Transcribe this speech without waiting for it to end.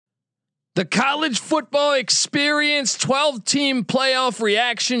The college football experience 12-team playoff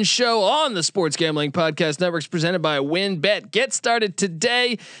reaction show on the Sports Gambling Podcast Network is presented by WynnBET. Get started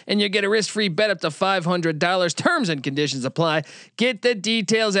today and you get a risk-free bet up to $500. Terms and conditions apply. Get the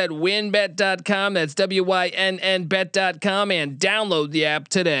details at wynnbet.com. That's WYNNBet.com and download the app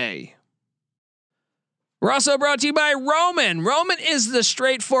today. We're also brought to you by Roman. Roman is the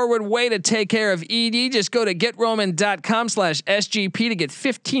straightforward way to take care of ED. Just go to GetRoman.com/SGP to get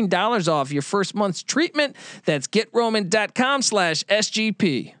 $15 off your first month's treatment. That's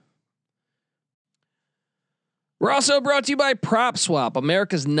GetRoman.com/SGP. We're also brought to you by PropSwap,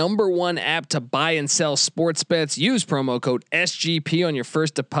 America's #1 app to buy and sell sports bets. Use promo code SGP on your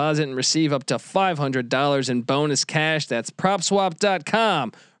first deposit and receive up to $500 in bonus cash. That's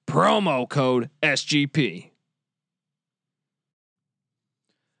PropSwap.com. Promo code SGP.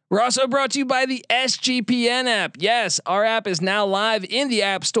 We're also brought to you by the SGPN app. Yes, our app is now live in the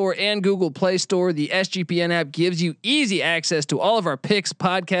App Store and Google Play Store. The SGPN app gives you easy access to all of our picks,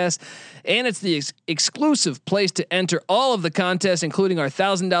 podcasts, and it's the exclusive place to enter all of the contests, including our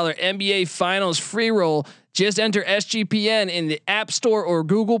 $1,000 NBA Finals free roll. Just enter SGPN in the App Store or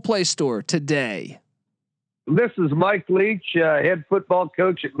Google Play Store today. This is Mike Leach, head football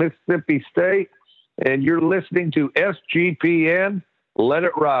coach at Mississippi State, and you're listening to SGPN. Let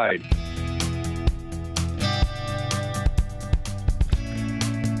it ride.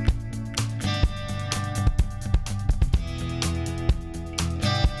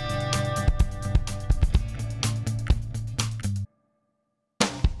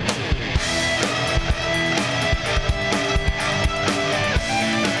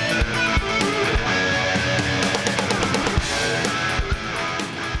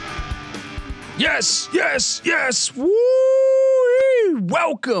 Yes. Woo!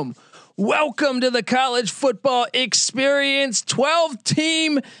 Welcome to the college football experience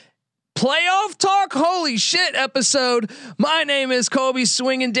 12-team playoff talk. Holy shit episode. My name is Kobe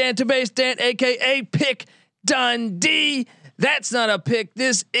Swinging Dantabase Dan, aka Pick Dundee. That's not a pick.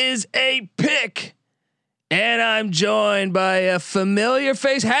 This is a pick. And I'm joined by a familiar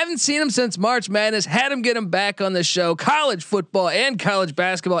face. Haven't seen him since March Madness. Had him get him back on the show. College football and college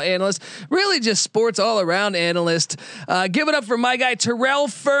basketball analyst. Really just sports all around analyst. Give it up for my guy Terrell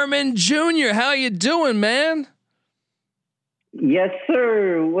Furman Jr. How you doing, man? Yes,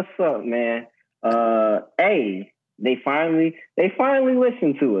 sir. What's up, man? Hey, they finally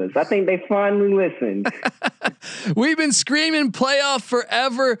listened to us. I think they finally listened. We've been screaming playoff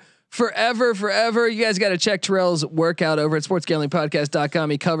forever. You guys got to check Terrell's workout over at sportsgamblingpodcast.com.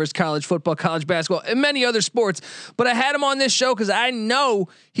 He covers college football, college basketball, and many other sports. But I had him on this show because I know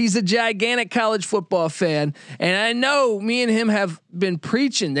he's a gigantic college football fan. And I know me and him have been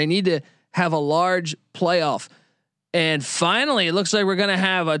preaching they need to have a large playoff. And finally, it looks like we're going to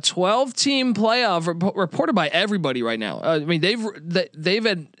have a 12-team playoff reported by everybody right now. I mean, they've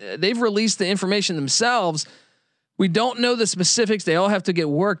released the information themselves. We don't know the specifics. They all have to get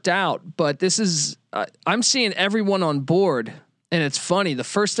worked out, but this is, I'm seeing everyone on board, and it's funny. The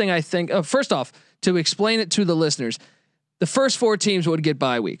first thing I think, first off, to explain it to the listeners, the first 4 teams would get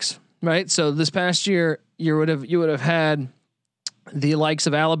bye weeks, right? So this past year, you would have had the likes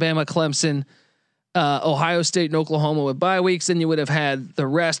of Alabama, Clemson, Ohio State, and Oklahoma with bye weeks. Then you would have had the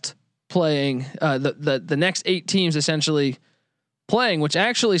rest playing, the next 8 teams essentially playing, which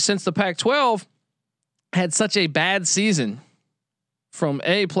actually since the Pac-12 had such a bad season from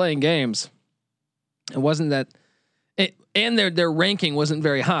playing games. It wasn't that and their ranking wasn't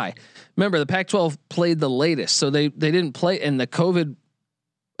very high. Remember, the Pac-12 played the latest, so they didn't play. And the COVID,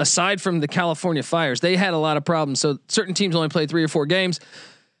 aside from the California fires, they had a lot of problems. So certain teams only played 3 or 4 games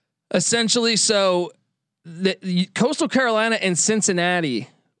essentially. So the Coastal Carolina and Cincinnati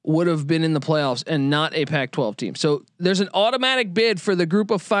would have been in the playoffs and not a Pac-12 team. So there's an automatic bid for the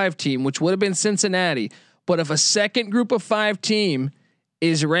group of 5 team, which would have been Cincinnati. But if a second group of 5 team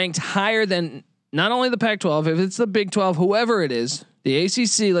is ranked higher than not only the Pac-12, if it's the Big 12, whoever it is, the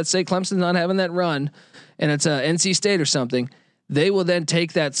ACC, let's say Clemson's not having that run and it's NC State or something, they will then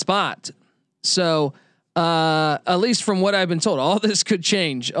take that spot. So at least from what I've been told, all this could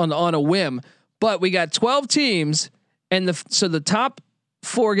change on a whim, but we got 12 teams and so the top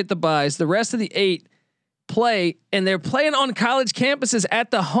 4 get the buys. The rest of the 8 play, and they're playing on college campuses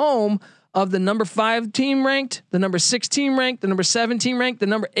at the home of the number 5 team ranked, the number 6 team ranked, the number 7 team ranked, the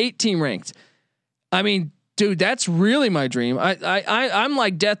number 8 team ranked. I mean, dude, that's really my dream. I'm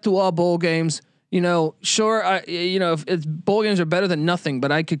like death to all bowl games. You know, sure, if it's bowl games are better than nothing,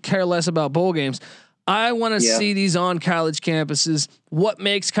 but I could care less about bowl games. I want to see these on college campuses. What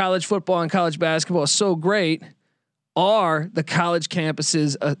makes college football and college basketball so great are the college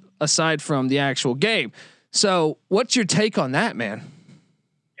campuses aside from the actual game. So what's your take on that, man?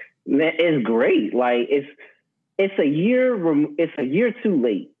 Man, it's great. Like it's a year too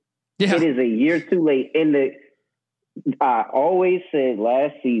late. Yeah. It is a year too late. I always said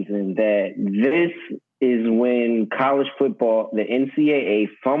last season that this is when college football, the NCAA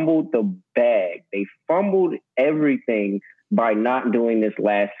fumbled the bag. They fumbled everything by not doing this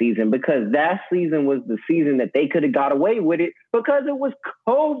last season, because that season was the season that they could have got away with it because it was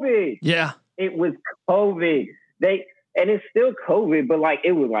COVID. Yeah. It was COVID. And it's still COVID, but like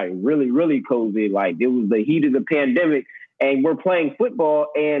it was like really, really COVID. Like it was the heat of the pandemic, and we're playing football,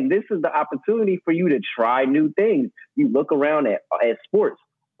 and this is the opportunity for you to try new things. You look around at sports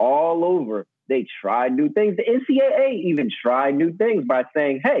all over. They tried new things. The NCAA even tried new things by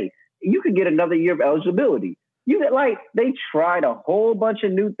saying, hey, you could get another year of eligibility. They tried a whole bunch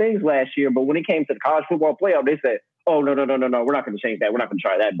of new things last year, but when it came to the college football playoff, they said, oh, no, we're not going to change that. We're not going to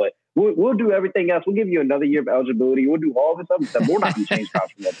try that, but we'll do everything else. We'll give you another year of eligibility. We'll do all this other stuff. We're not going to change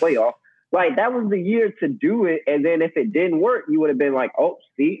college football playoff. Like, that was the year to do it. And then if it didn't work, you would have been like, oh,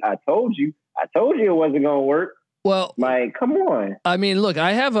 see, I told you it wasn't going to work. Well, like, come on. I mean, look,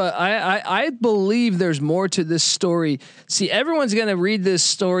 I believe there's more to this story. See, everyone's going to read this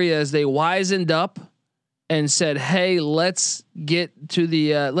story as they wisened up and said, hey, let's get to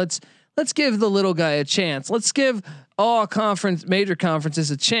the, let's give the little guy a chance. Let's give all major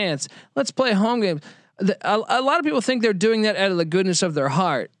conferences a chance. Let's play home games. A lot of people think they're doing that out of the goodness of their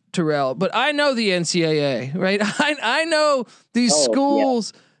heart, Terrell, but I know the NCAA, right? I know these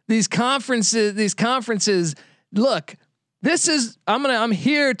schools, these conferences. Look, I'm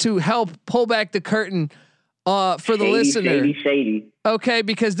here to help pull back the curtain for the listener. Shady. Okay,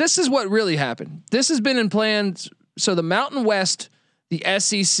 because this is what really happened. This has been in plans. So the Mountain West, the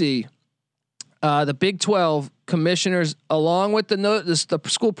SEC, the Big 12 commissioners, along with the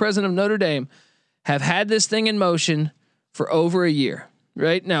school president of Notre Dame, have had this thing in motion for over a year.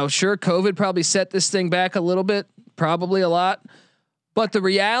 Right now, sure, COVID probably set this thing back a little bit, probably a lot, but the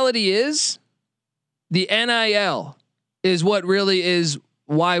reality is, the NIL is what really is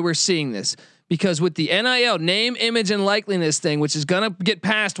why we're seeing this. Because with the NIL, name, image, and likeliness thing, which is going to get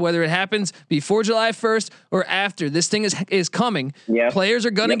passed whether it happens before July 1st or after, this thing is coming. Yep. Players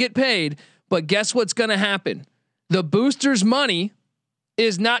are going to get paid, but guess what's going to happen? The boosters' money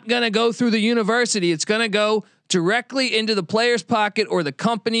is not going to go through the university. It's going to go directly into the player's pocket or the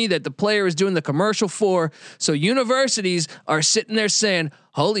company that the player is doing the commercial for. So universities are sitting there saying,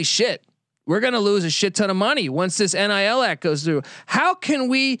 holy shit, we're going to lose a shit ton of money once this NIL Act goes through. How can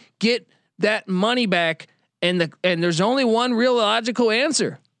we get that money back? And there's only one real logical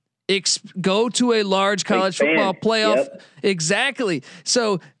answer. Go to a large college football playoff. Yep. Exactly.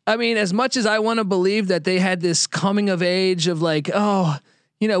 So, I mean, as much as I want to believe that they had this coming of age of like, oh,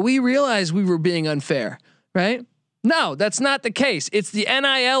 we realized we were being unfair, right? No, that's not the case. It's the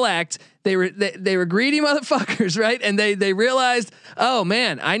NIL Act. They were greedy motherfuckers, right? And they realized, oh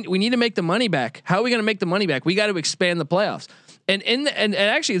man, we need to make the money back. How are we going to make the money back? We got to expand the playoffs. And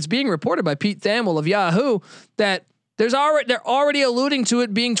actually, it's being reported by Pete Thamel of Yahoo that they're already alluding to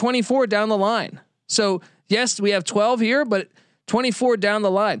it being 24 down the line. So yes, we have 12 here, but 24 down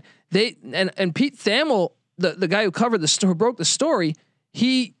the line. And Pete Thamel, the guy who covered the story, broke the story.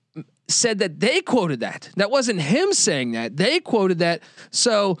 He said that they quoted that. That wasn't him saying that. They quoted that.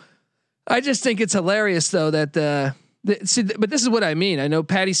 So I just think it's hilarious though that but this is what I mean. I know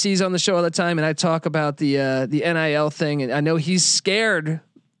Patty C's on the show all the time, and I talk about the NIL thing, and I know he's scared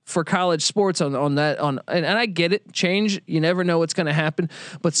for college sports on that and I get it. Change, you never know what's going to happen,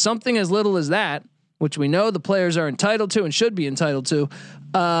 but something as little as that, which we know the players are entitled to and should be entitled to,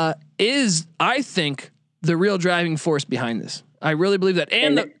 is, I think, the real driving force behind this. I really believe that.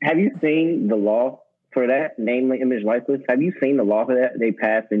 And have you seen the law for that, namely image likeness? Have you seen the law for that they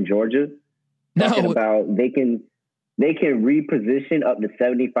passed in Georgia? Talking about they can reposition up to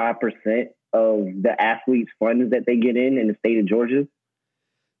 75% of the athletes' funds that they get in the state of Georgia.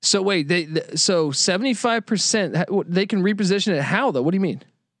 So wait, so 75% they can reposition it. How though? What do you mean?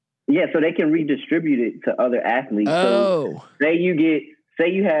 Yeah, so they can redistribute it to other athletes. Oh, so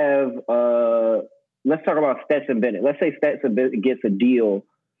say you have. Let's talk about Stetson Bennett. Let's say Stetson Bennett gets a deal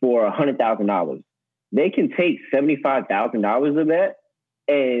for $100,000. They can take $75,000 of that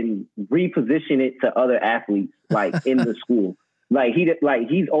and reposition it to other athletes, like in the school.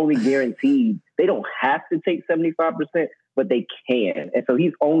 He's only guaranteed. They don't have to take 75%, but they can, and so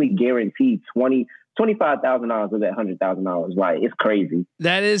he's only guaranteed $25,000 of that $100,000. Like, it's crazy.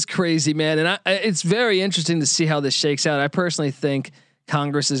 That is crazy, man. And it's very interesting to see how this shakes out. I personally think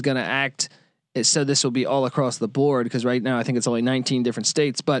Congress is going to act So this will be all across the board because right now I think it's only 19 different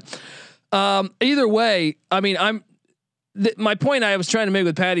states. But either way, I mean, my point I was trying to make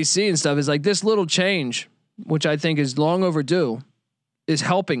with Patty C and stuff is like this little change, which I think is long overdue, is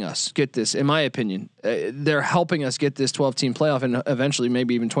helping us get this. In my opinion, they're helping us get this 12-team playoff and eventually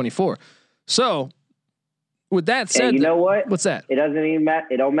maybe even 24. So with that said, and you know what? What's that? It doesn't even matter.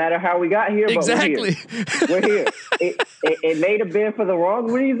 It don't matter how we got here. Exactly. But we're here. It may have been for the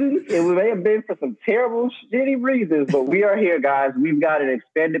wrong reasons. It may have been for some terrible, shitty reasons. But we are here, guys. We've got an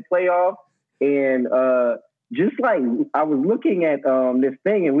expanded playoff, and just like I was looking at this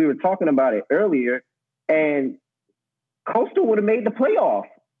thing, and we were talking about it earlier, and Coastal would have made the playoff.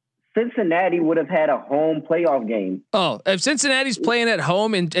 Cincinnati would have had a home playoff game. Oh, if Cincinnati's playing at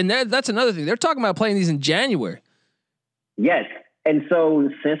home, and that's another thing. They're talking about playing these in January. Yes. And so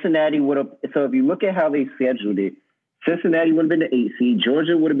Cincinnati would have, so if you look at how they scheduled it, Cincinnati would have been the 8th seed,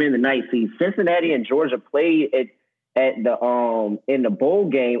 Georgia would have been the 9th seed. Cincinnati and Georgia played at the in the bowl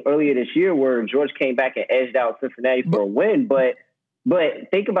game earlier this year where Georgia came back and edged out Cincinnati for a win. But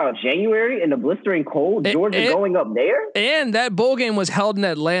think about January in the blistering cold, Georgia going up there. And that bowl game was held in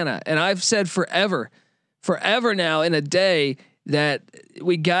Atlanta. And I've said forever now in a day that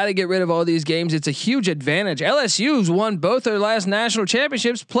we got to get rid of all these games. It's a huge advantage. LSU's won both their last national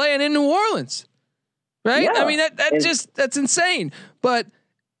championships playing in New Orleans. Right? Yeah. I mean, that's insane. But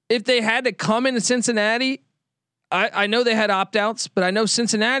if they had to come into Cincinnati, I know they had opt-outs, but I know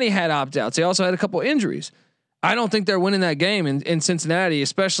Cincinnati had opt-outs. They also had a couple injuries. I don't think they're winning that game in Cincinnati,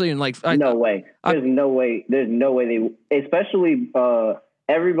 especially in like. No way. There's no way they, especially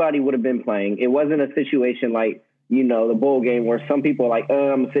everybody would have been playing. It wasn't a situation like, the bowl game where some people are like,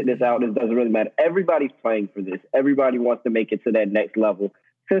 I'm gonna sit this out. This doesn't really matter. Everybody's playing for this. Everybody wants to make it to that next level.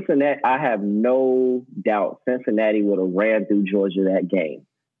 Cincinnati, I have no doubt Cincinnati would have ran through Georgia that game.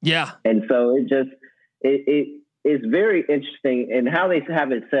 Yeah. And so it's very interesting in how they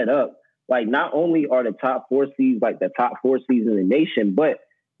have it set up. Like, not only are the top 4 seeds like the top 4 seeds in the nation, but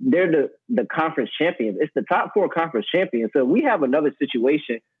they're the conference champions. It's the top 4 conference champions. So we have another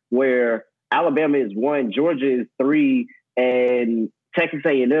situation where Alabama is 1, Georgia is 3, and Texas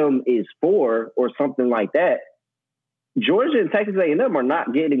A&M is 4 or something like that. Georgia and Texas A&M are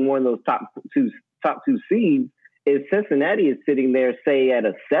not getting one of those top two seeds. If Cincinnati is sitting there, say at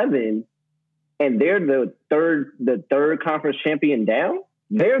a 7, and they're the third conference champion down,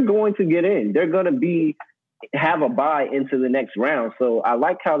 they're going to get in. They're going to have a bye into the next round. So I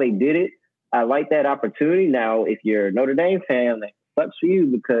like how they did it. I like that opportunity. Now, if you're a Notre Dame fan, that sucks for you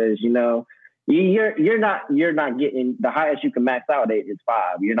because you're not getting the highest you can max out at is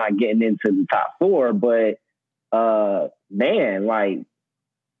 5. You're not getting into the top 4, but man, like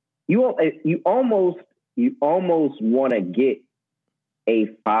you almost want to get a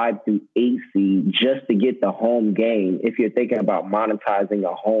 5 through 8 seed just to get the home game if you're thinking about monetizing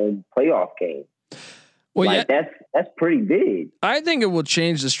a home playoff game. Well, like, yeah, that's pretty big. I think it will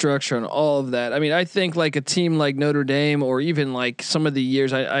change the structure on all of that. I mean, I think like a team like Notre Dame or even like some of the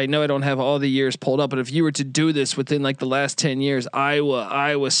years, I know I don't have all the years pulled up, but if you were to do this within like the last 10 years,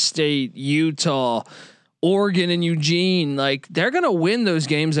 Iowa State, Utah, Oregon and Eugene, like they're going to win those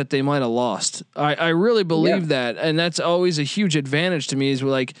games that they might've lost. I really believe that. And that's always a huge advantage to me is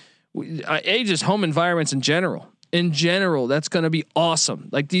like just home environments in general. In general, that's going to be awesome.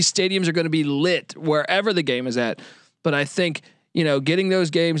 Like these stadiums are going to be lit wherever the game is at. But I think, getting those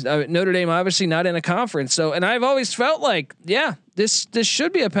games, Notre Dame obviously not in a conference. So, and I've always felt like, this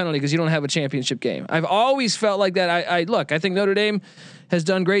should be a penalty because you don't have a championship game. I've always felt like that. I think Notre Dame has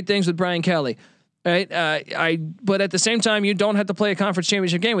done great things with Brian Kelly. Right. But at the same time, you don't have to play a conference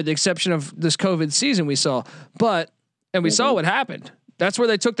championship game with the exception of this COVID season we saw, and we saw what happened. That's where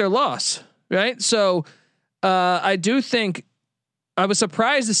they took their loss. Right. So, I do think I was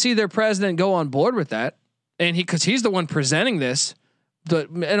surprised to see their president go on board with that, and because he's the one presenting this, but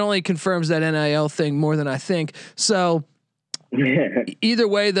it only confirms that NIL thing more than I think. So either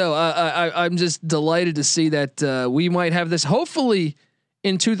way, though, I'm just delighted to see that we might have this hopefully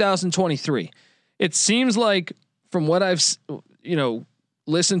in 2023. It seems like from what I've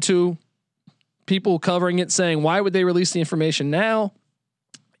listened to, people covering it saying, why would they release the information now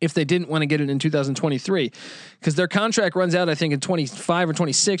if they didn't want to get it in 2023, because their contract runs out, I think in 25 or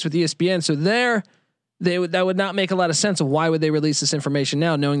 26 with ESPN. So that would not make a lot of sense of why would they release this information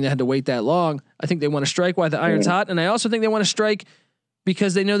now, knowing they had to wait that long. I think they want to strike while the iron's hot. And I also think they want to strike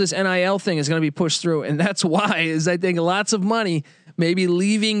because they know this NIL thing is going to be pushed through. And that's why is I think lots of money maybe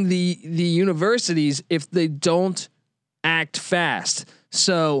leaving the universities if they don't act fast.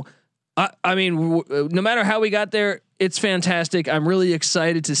 So, I mean, no matter how we got there, it's fantastic. I'm really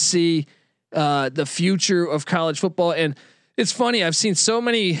excited to see the future of college football. And it's funny, I've seen so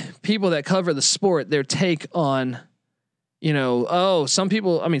many people that cover the sport, their take on, some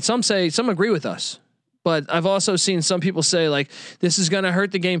people, some agree with us, but I've also seen some people say like, this is going to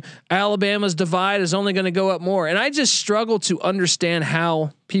hurt the game. Alabama's divide is only going to go up more. And I just struggle to understand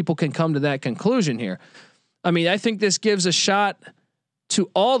how people can come to that conclusion here. I think this gives a shot to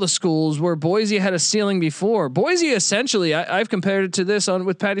all the schools where Boise had a ceiling before. Boise, essentially, I've compared it to this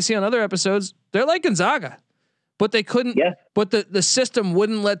with Patty C on other episodes. They're like Gonzaga, but they couldn't. Yeah. But the system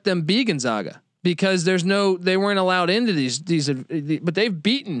wouldn't let them be Gonzaga because they weren't allowed into these. But they've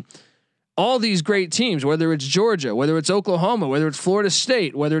beaten all these great teams, whether it's Georgia, whether it's Oklahoma, whether it's Florida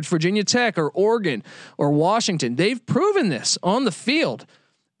State, whether it's Virginia Tech or Oregon or Washington. They've proven this on the field,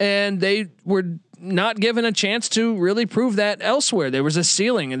 and they were not given a chance to really prove that elsewhere. There was a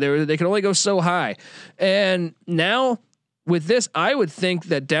ceiling, and they could only go so high. And now with this, I would think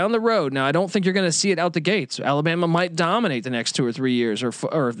that down the road, now I don't think you're going to see it out the gates. Alabama might dominate the next 2 or 3 years, or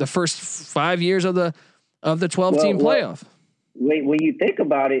the first 5 years of the 12-team playoff. Wait, when you think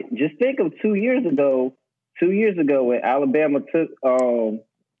about it, just think of 2 years ago. 2 years ago, when Alabama took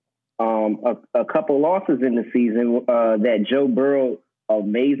a couple losses in the season, that Joe Burrow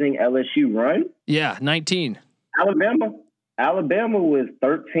amazing LSU run. Yeah, 19. Alabama was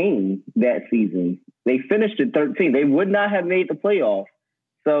 13 that season. They finished at 13. They would not have made the playoff.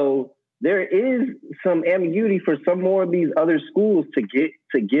 So there is some ambiguity for some more of these other schools to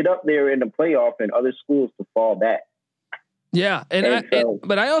get up there in the playoff, and other schools to fall back. Yeah,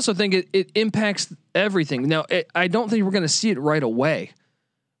 but I also think it impacts everything. Now, I don't think we're going to see it right away,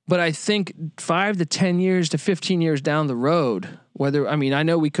 but I think 5 to 10 years to 15 years down the road, I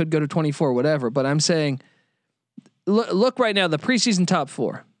know we could go to 24, whatever, but I'm saying, look right now, the preseason top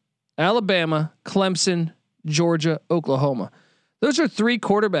 4: Alabama, Clemson, Georgia, Oklahoma. Those are 3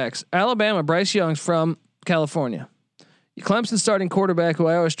 quarterbacks. Alabama, Bryce Young's from California. Clemson starting quarterback, who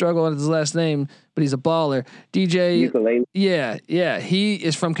I always struggle with his last name, but he's a baller. DJ. Ukulele. Yeah. He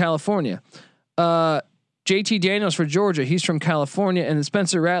is from California. JT Daniels for Georgia. He's from California, and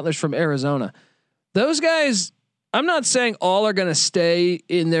Spencer Rattler's from Arizona. Those guys, I'm not saying all are going to stay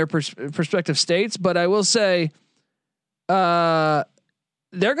in their prospective states, but I will say, some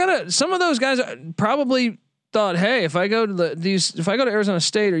of those guys probably thought, hey, if I go to Arizona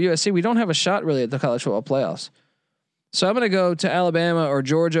State or USC, we don't have a shot really at the college football playoffs. So I'm going to go to Alabama or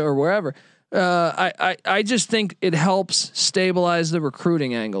Georgia or wherever. I just think it helps stabilize the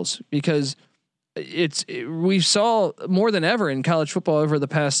recruiting angles, because we saw more than ever in college football over the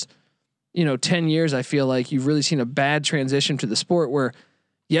past 10 years. I feel like you've really seen a bad transition to the sport where,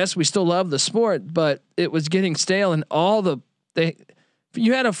 yes, we still love the sport, but it was getting stale, and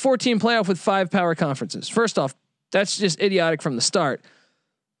you had a 14 playoff with 5 power conferences. First off, that's just idiotic from the start.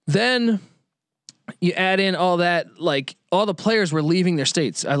 Then you add in all that, like all the players were leaving their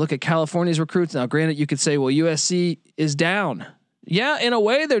states. I look at California's recruits. Now, granted, you could say, well, USC is down. Yeah, in a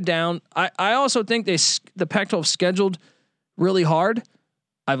way they're down. I also think the Pac-12 scheduled really hard.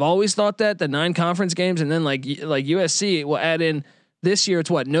 I've always thought that the 9 conference games, and then like USC will add in this year.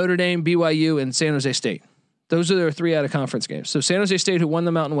 It's what, Notre Dame, BYU, and San Jose State. Those are their 3 out of conference games. So San Jose State, who won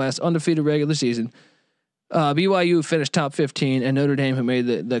the Mountain West, undefeated regular season. BYU finished top 15, and Notre Dame, who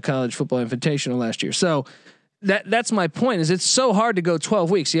made the college football invitational last year. So that's my point, is it's so hard to go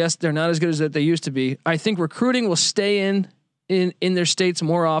 12 weeks. Yes, they're not as good as that they used to be. I think recruiting will stay in their states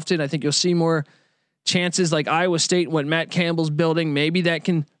more often. I think you'll see more chances like Iowa State, what Matt Campbell's building. Maybe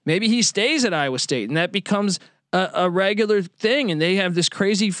he stays at Iowa State, and that becomes a regular thing. And they have this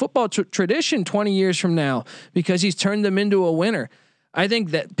crazy football tradition 20 years from now because he's turned them into a winner. I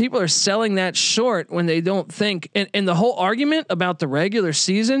think that people are selling that short when they don't think, and the whole argument about the regular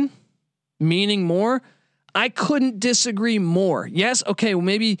season meaning more, I couldn't disagree more. Yes. Okay. Well,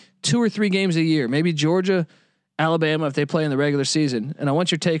 maybe 2 or 3 games a year, maybe Georgia, Alabama, if they play in the regular season. And I want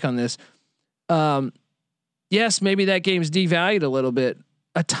your take on this. Yes, maybe that game's devalued a little bit,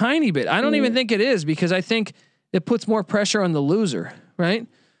 a tiny bit. I don't even think it is, because I think it puts more pressure on the loser. Right.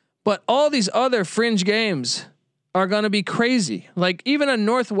 But all these other fringe games are going to be crazy. Like even a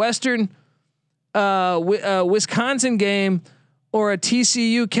Northwestern, Wisconsin game, or a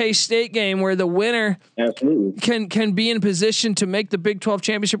TCU K-State game where the winner can be in position to make the Big 12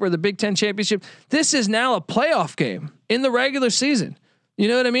 championship or the Big 10 championship. This is now a playoff game in the regular season. You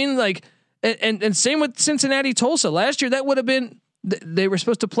know what I mean? Like, and same with Cincinnati Tulsa last year. That would have been, they were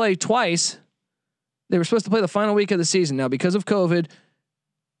supposed to play twice. They were supposed to play the final week of the season. Now, because of COVID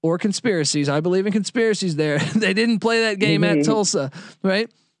or conspiracies, I believe in conspiracies there. They didn't play that game at Tulsa, right?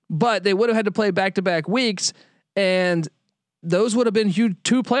 But they would have had to play back-to-back weeks. And those would have been huge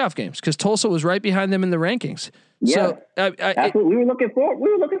 2 playoff games because Tulsa was right behind them in the rankings. Yeah, so that's what we were looking for.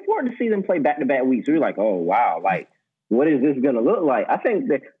 We were looking forward to see them play back-to-back weeks. We were like, oh wow, like what is this going to look like? I think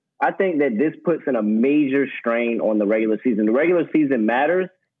that this puts in a major strain on the regular season. The regular season matters,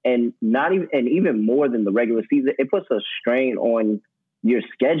 and even more than the regular season, it puts a strain on your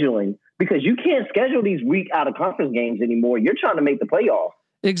scheduling because you can't schedule these week out of conference games anymore. You're trying to make the playoffs.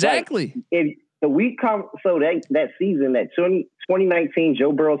 Exactly. Like, if the week that season, that 2019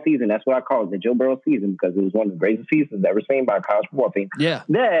 Joe Burrow season, that's what I call it, the Joe Burrow season, because it was one of the greatest seasons ever seen by a college football team. Yeah.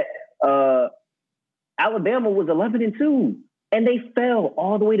 That Alabama was 11-2. And they fell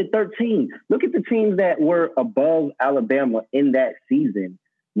all the way to 13. Look at the teams that were above Alabama in that season.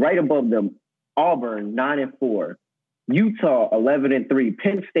 Right above them, Auburn 9-4, Utah 11-3,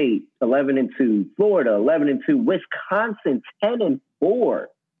 Penn State 11-2, Florida 11-2, Wisconsin 10-4,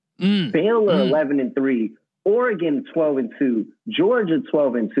 Baylor 11-3, Oregon 12-2, Georgia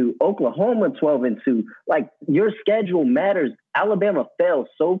 12-2, Oklahoma 12-2. Like, your schedule matters. Alabama fell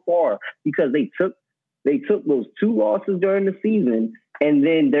so far because they took those 2 losses during the season, and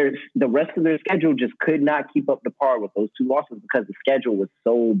then the rest of their schedule just could not keep up to par with those 2 losses because the schedule was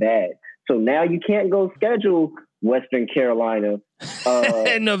so bad. So now you can't go schedule Western Carolina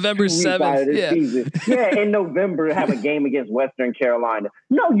in November 7th. Yeah, in November, have a game against Western Carolina.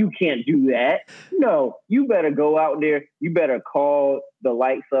 No, you can't do that. No, you better go out there. You better call the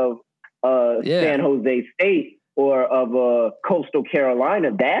likes of San Jose State or of Coastal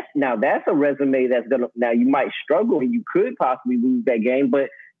Carolina. That's a resume that's gonna. Now you might struggle and you could possibly lose that game, but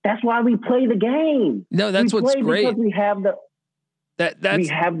that's why we play the game. No, that's what's great. Because we have we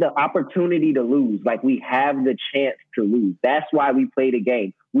have the opportunity to lose. Like, we have the chance to lose. That's why we play the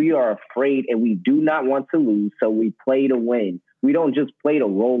game. We are afraid and we do not want to lose, so we play to win. We don't just play to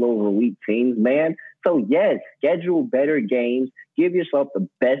roll over weak teams, man. So yes, schedule better games. Give yourself the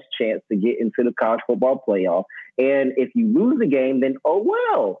best chance to get into the college football playoff. And if you lose the game, then oh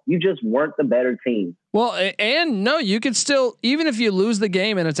well, you just weren't the better team. Well, and no, you could still, even if you lose the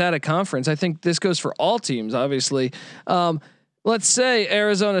game and it's out of conference, I think this goes for all teams, obviously. Let's say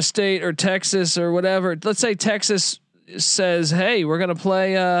Arizona State or Texas or whatever. Let's say Texas says, "Hey, we're gonna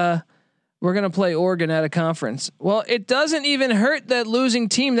play Oregon out of conference." Well, it doesn't even hurt that losing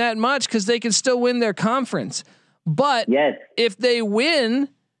team that much because they can still win their conference. But if they win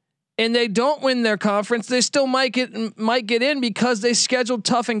and they don't win their conference, they still might get in because they scheduled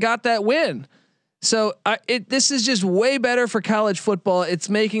tough and got that win. So this is just way better for college football. It's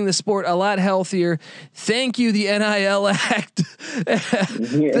making the sport a lot healthier. Thank you, the NIL Act.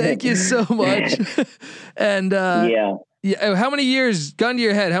 Thank you so much. And how many years? Gun to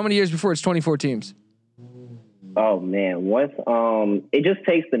your head. How many years before it's 24 teams? Oh man, once it just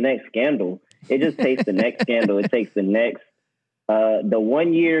takes the next scandal. It just takes the next scandal. It takes the next the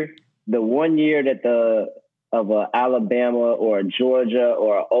one year that of Alabama or Georgia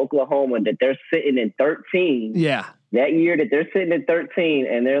or Oklahoma that they're sitting in 13. Yeah. That year that they're sitting at 13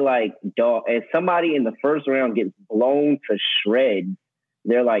 and they're like, dog, and somebody in the first round gets blown to shreds.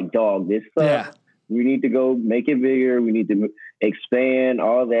 They're like, dog, this sucks. Yeah. We need to go make it bigger. We need to expand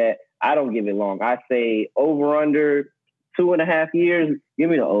all that. I don't give it long. I say over under 2.5 years. Give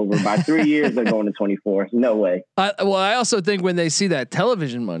me the over. By 3 years, they're going to 24. No way. I also think when they see that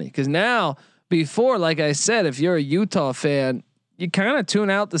television money, because now, before, like I said, if you're a Utah fan, you kind of tune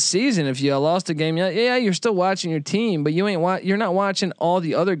out the season. If you lost a game, you're still watching your team, but you're not watching all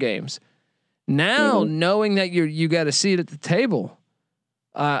the other games. Now, knowing that you got a seat at the table,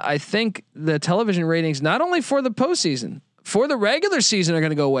 I think the television ratings, not only for the postseason, for the regular season, are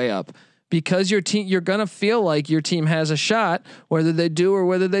going to go way up because you're going to feel like your team has a shot, whether they do or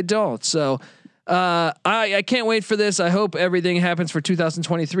whether they don't. So. I can't wait for this. I hope everything happens for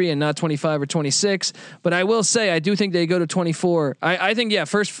 2023 and not 25 or 26. But I will say I do think they go to 24. I think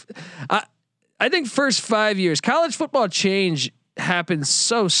I think first 5 years college football change happens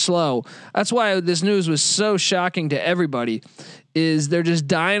so slow. That's why this news was so shocking to everybody. Is they're just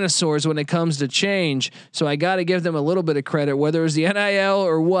dinosaurs when it comes to change. So I got to give them a little bit of credit, whether it was the NIL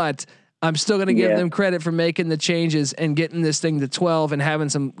or what. I'm still going to give them credit for making the changes and getting this thing to 12 and having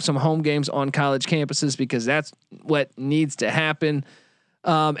some home games on college campuses because that's what needs to happen.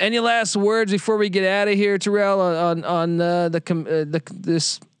 Any last words before we get out of here, Terrell, on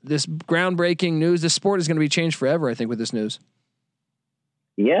this groundbreaking news? This sport is going to be changed forever, I think, with this news.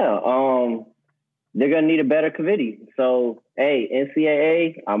 Yeah, they're going to need a better committee. So, hey,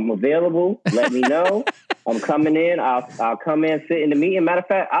 NCAA, I'm available. Let me know. I'm coming in. I'll come in, sit in the meeting. Matter of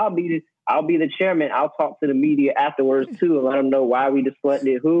fact, I'll be the chairman. I'll talk to the media afterwards too and let them know why we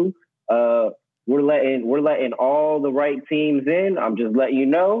deflected who. we're letting all the right teams in. I'm just letting you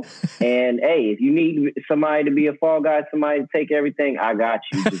know. And hey, if you need somebody to be a fall guy, somebody to take everything, I got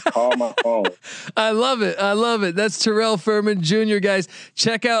you. Just call my phone. I love it. I love it. That's Terrell Furman Jr. Guys,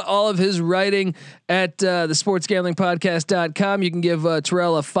 check out all of his writing at the sportsgamblingpodcast.com. You can give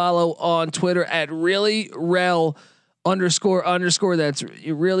Terrell a follow on Twitter at ReallyRel__. That's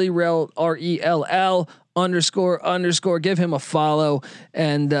ReallyRel RELL__. Give him a follow,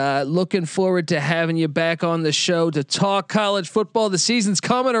 and looking forward to having you back on the show to talk college football. The season's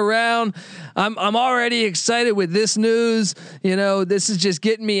coming around. I'm already excited with this news. You know, this is just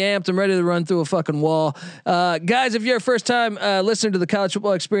getting me amped. I'm ready to run through a fucking wall. Guys, if you're a first time listener to the College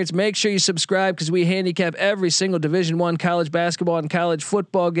Football Experience, make sure you subscribe, because we handicap every single Division I college basketball and college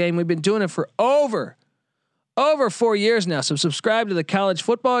football game. We've been doing it for over 4 years now. So subscribe to the College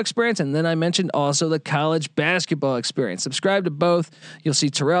Football Experience, and then I mentioned also the College Basketball Experience. Subscribe to both. You'll see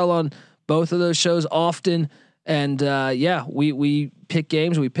Terrell on both of those shows often. And we pick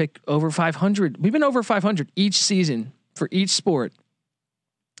games. We pick over 500. We've been over 500 each season for each sport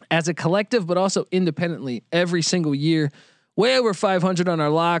as a collective, but also independently every single year. Way over 500 on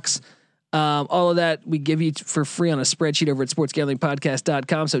our locks. All of that we give you for free on a spreadsheet over at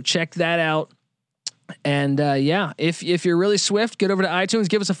sportsgamblingpodcast.com. So check that out. And if you're really swift, get over to iTunes,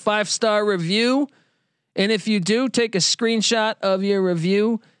 give us a 5-star review. And if you do, take a screenshot of your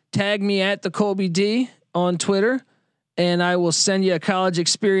review, tag me at the Colby D on Twitter, and I will send you a College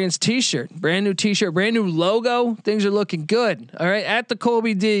Experience t-shirt, brand new t-shirt, brand new logo. Things are looking good. All right. At the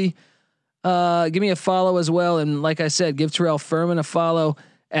Colby D, give me a follow as well. And like I said, give Terrell Furman a follow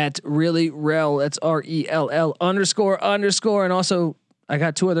at ReallyRel. That's RELL__. And also, I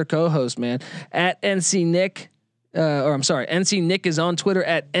got 2 other co-hosts, man, at NC Nick, NC Nick is on Twitter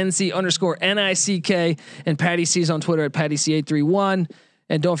at NC_NICK, and Patty C is on Twitter at PattyC831.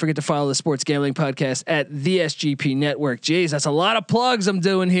 And don't forget to follow the Sports Gambling Podcast at the SGP Network. Jeez, that's a lot of plugs I'm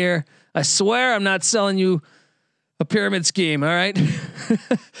doing here. I swear I'm not selling you a pyramid scheme. All right.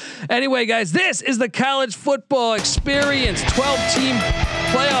 Anyway, guys, this is the College Football Experience 12-team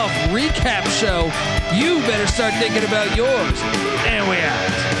playoff recap show. You better start thinking about yours. And we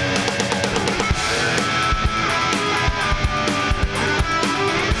out.